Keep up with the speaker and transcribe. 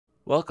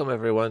Welcome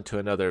everyone to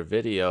another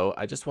video.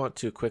 I just want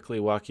to quickly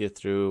walk you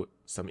through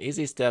some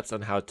easy steps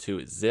on how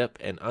to zip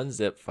and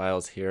unzip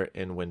files here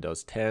in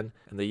Windows 10.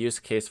 And the use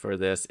case for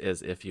this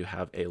is if you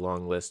have a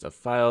long list of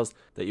files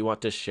that you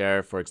want to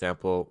share. For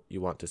example,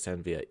 you want to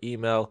send via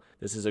email.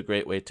 This is a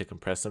great way to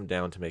compress them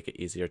down to make it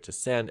easier to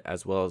send,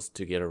 as well as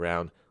to get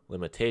around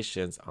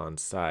limitations on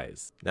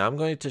size. Now I'm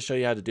going to show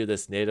you how to do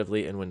this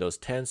natively in Windows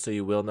 10, so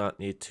you will not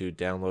need to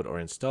download or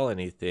install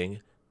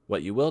anything.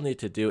 What you will need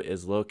to do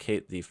is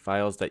locate the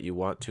files that you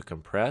want to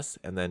compress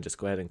and then just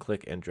go ahead and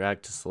click and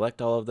drag to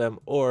select all of them,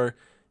 or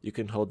you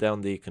can hold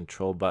down the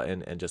control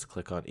button and just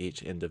click on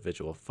each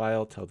individual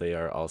file till they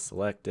are all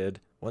selected.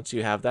 Once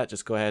you have that,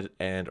 just go ahead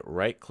and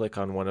right click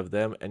on one of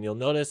them, and you'll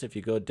notice if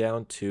you go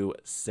down to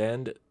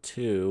send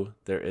to,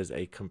 there is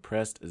a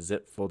compressed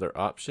zip folder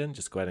option.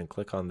 Just go ahead and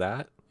click on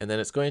that, and then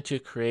it's going to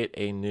create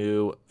a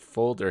new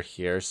folder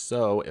here.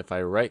 So if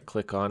I right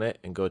click on it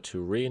and go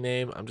to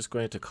rename, I'm just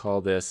going to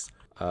call this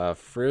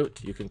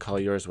fruit. You can call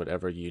yours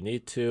whatever you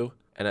need to.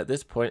 And at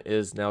this point it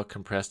is now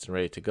compressed and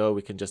ready to go.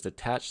 We can just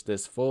attach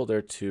this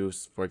folder to,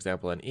 for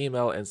example, an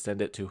email and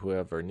send it to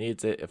whoever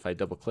needs it. If I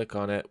double click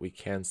on it, we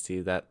can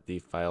see that the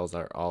files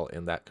are all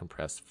in that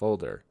compressed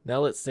folder. Now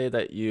let's say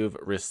that you've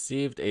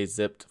received a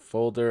zipped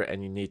folder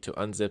and you need to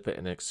unzip it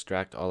and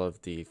extract all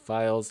of the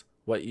files.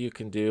 What you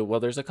can do, well,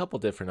 there's a couple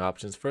different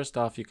options. First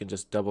off, you can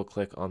just double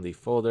click on the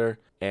folder,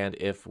 and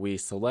if we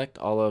select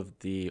all of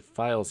the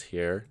files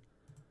here,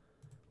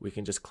 we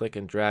can just click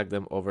and drag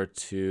them over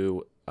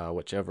to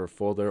whichever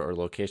folder or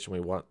location we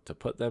want to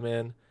put them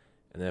in.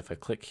 And then if I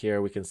click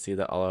here, we can see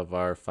that all of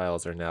our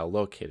files are now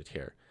located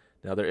here.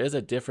 Now there is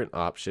a different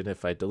option.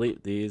 If I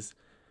delete these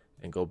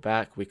and go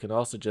back, we can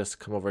also just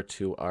come over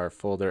to our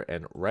folder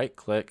and right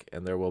click,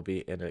 and there will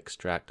be an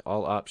extract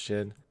all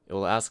option. It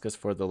will ask us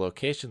for the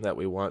location that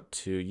we want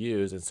to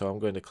use, and so I'm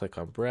going to click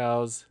on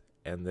browse,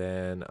 and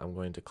then I'm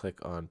going to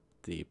click on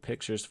the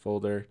pictures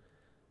folder,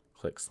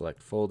 click select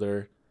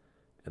folder,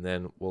 and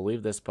then we'll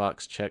leave this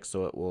box checked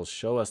so it will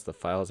show us the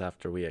files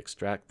after we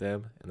extract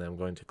them. And then I'm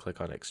going to click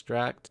on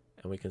extract,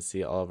 and we can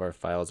see all of our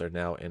files are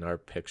now in our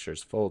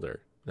pictures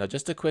folder. Now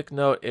just a quick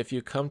note, if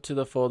you come to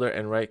the folder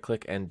and right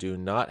click and do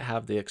not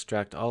have the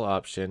extract all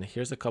option,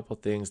 here's a couple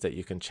things that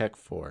you can check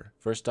for.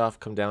 First off,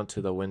 come down to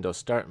the Windows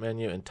Start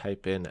menu and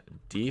type in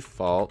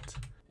default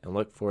and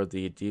look for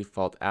the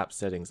default app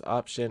settings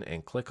option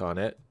and click on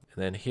it.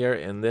 And then here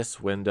in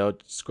this window,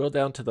 scroll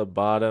down to the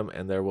bottom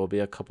and there will be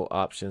a couple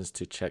options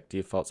to check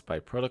defaults by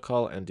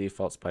protocol and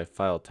defaults by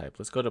file type.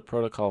 Let's go to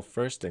protocol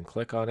first and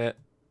click on it.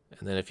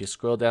 And then if you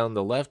scroll down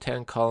the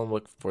left-hand column,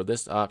 look for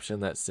this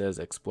option that says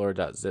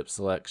Explorer.zip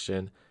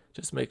selection.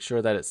 Just make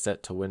sure that it's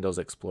set to Windows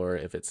Explorer.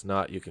 If it's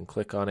not, you can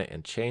click on it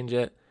and change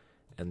it.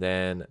 And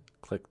then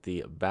click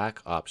the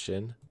back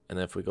option. And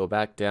then if we go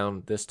back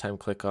down, this time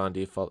click on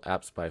default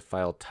apps by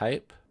file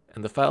type.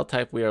 And the file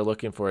type we are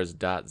looking for is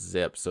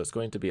 .zip, so it's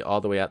going to be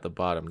all the way at the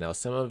bottom. Now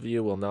some of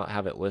you will not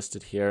have it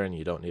listed here and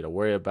you don't need to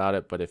worry about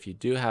it, but if you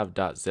do have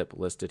 .zip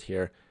listed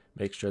here,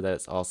 make sure that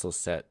it's also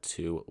set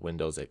to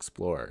Windows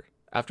Explorer.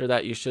 After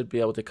that, you should be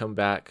able to come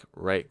back,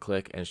 right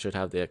click, and should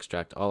have the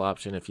extract all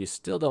option. If you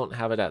still don't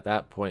have it at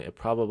that point, it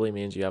probably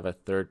means you have a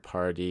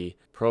third-party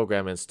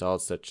program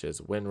installed such as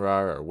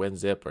WinRAR or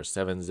WinZip or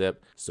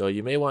 7-Zip. So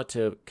you may want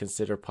to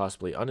consider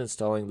possibly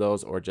uninstalling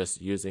those or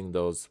just using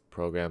those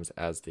programs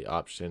as the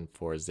option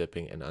for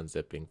zipping and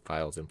unzipping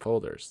files and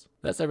folders.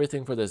 That's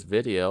everything for this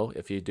video.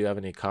 If you do have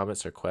any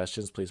comments or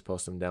questions, please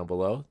post them down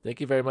below.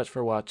 Thank you very much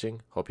for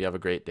watching. Hope you have a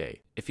great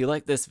day. If you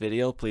like this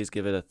video, please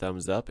give it a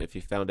thumbs up. If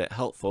you found it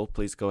helpful,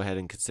 please go ahead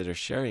and consider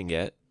sharing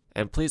it.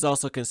 And please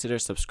also consider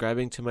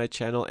subscribing to my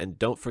channel, and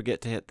don't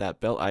forget to hit that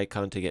bell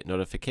icon to get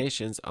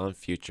notifications on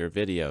future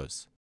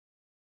videos.